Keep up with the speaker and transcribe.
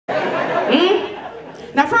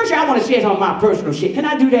Now first y'all want to share some of my personal shit. Can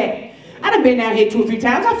I do that? I done been down here 2 or 3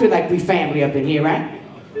 times. I feel like we family up in here, right?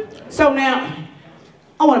 So now,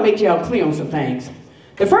 I want to make y'all clear on some things.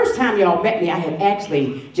 The first time y'all met me, I had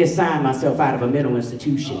actually just signed myself out of a mental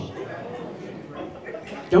institution.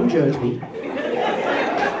 Don't judge me.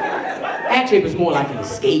 Actually, it was more like an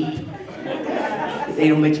escape. They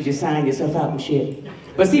don't let you just sign yourself out and shit.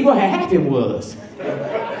 But see, what had happened was,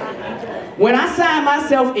 when I signed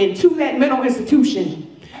myself into that mental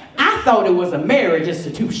institution, I thought it was a marriage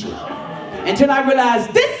institution. Until I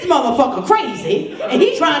realized this motherfucker crazy, and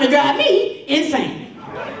he's trying to drive me insane.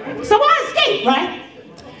 So I escaped, right?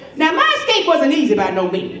 Now my escape wasn't easy by no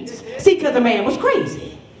means. See, because the man was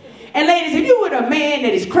crazy. And ladies, if you were a man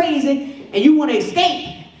that is crazy, and you want to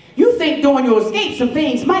escape, you think during your escape some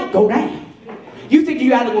things might go down. You think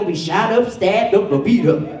you're either going to be shot up, stabbed up, or beat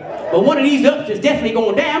up. But one of these ups is definitely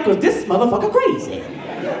going down because this motherfucker crazy.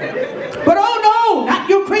 But oh no, not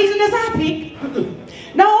your craziness I pick.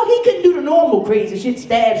 No, he couldn't do the normal crazy shit,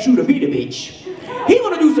 stab, shoot, or beat a bitch. He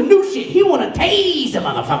want to do some new shit. He want to tase a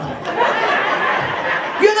motherfucker.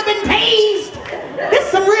 You ever been tased? This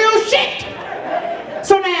is some real shit.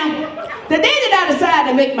 So now, the day that I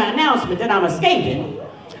decided to make my announcement that I'm escaping,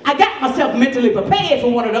 I got myself mentally prepared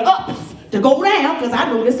for one of the ups to go down because I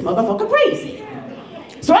know this motherfucker crazy.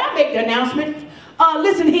 So I make the announcement,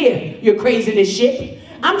 listen here, you craziness shit.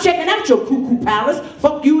 I'm checking out your cuckoo palace.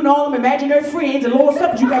 Fuck you and all them imaginary friends and little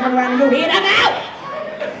stuff that you got running around in your head. I'm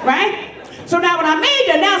out. Right? So now when I made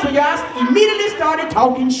the announcement, y'all immediately started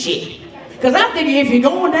talking shit. Because I figured if you're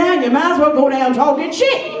going down, you might as well go down talking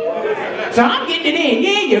shit. So I'm getting it in.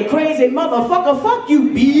 Yeah, you crazy motherfucker. Fuck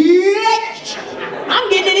you, bitch. I'm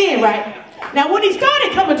getting it in, right? Now when he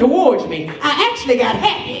started coming towards me, I actually got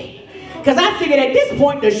happy. Because I figured at this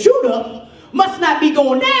point, the shooter must not be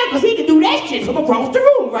going down because he can do that shit from across the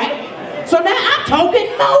room, right? So now I'm talking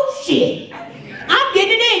more shit. I'm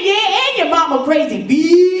getting it in, yeah, and your mama crazy,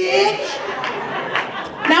 bitch.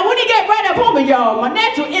 Now when he got right up on me, y'all, my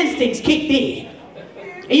natural instincts kicked in.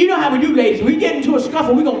 And you know how we do, ladies, when we get into a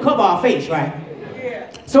scuffle, we're gonna cover our face, right?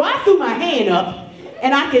 So I threw my hand up,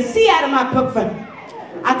 and I could see out of my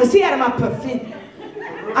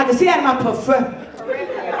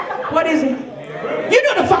what is it? You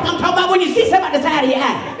know the fuck I'm talking about when you see something at the side of your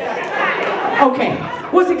eye. Okay,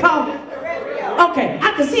 what's it called? Okay,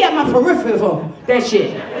 I can see out my peripheral, that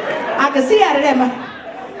shit. I can see out of that,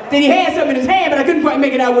 that he had something in his hand, but I couldn't quite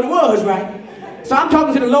make it out what it was, right? So I'm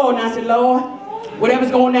talking to the Lord, and I said, Lord,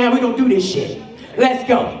 whatever's going down, we're gonna do this shit. Let's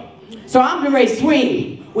go. So I'm getting ready to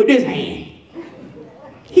swing with this hand.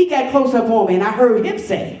 He got close up on me, and I heard him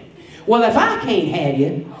say, well, if I can't have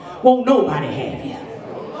you, won't nobody have you.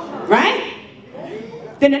 Right?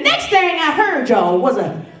 Then the next thing I heard, y'all, was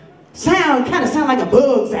a sound, kind of sound like a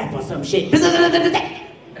bug zap or some shit. Now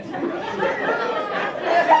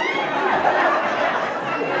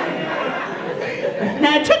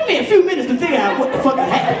it took me a few minutes to figure out what the fuck had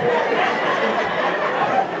happened.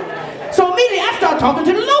 So immediately I started talking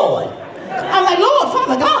to the Lord. I'm like, Lord,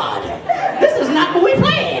 Father God, this is not what we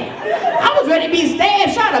planned. I was ready to be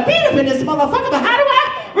stabbed, shot, or beat up in this motherfucker, but how do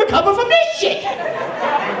I recover from this shit?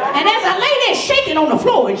 And as I lay there shaking on the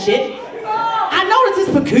floor and shit, I noticed this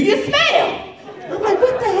peculiar smell. I'm like,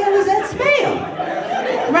 what the hell is that smell?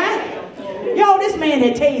 Right? Yo, this man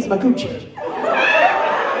had tased my coochie.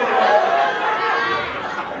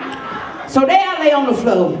 So there I lay on the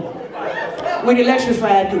floor with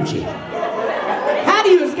electrified coochie. How do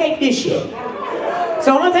you escape this shit?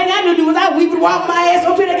 So the only thing I knew to do was I weep and walk my ass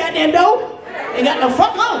over to the goddamn door and got the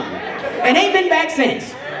fuck on. And ain't been back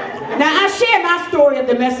since. Now I share my story of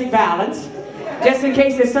domestic violence, just in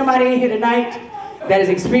case there's somebody in here tonight that is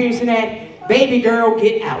experiencing that. Baby girl,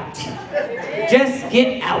 get out. Just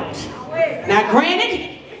get out. Now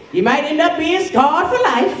granted, you might end up being scarred for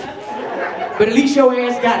life, but at least your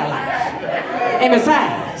ass got a life. And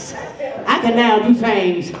besides, I can now do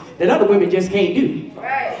things that other women just can't do.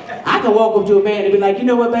 I can walk up to a man and be like, you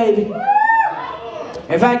know what, baby?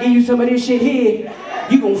 If I give you some of this shit here,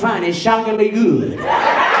 you gonna find it shockingly good.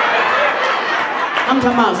 I'm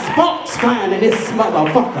talking about sparks flying in this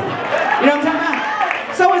motherfucker. You know what I'm talking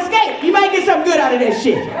about? So escape. You might get something good out of that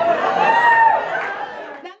shit.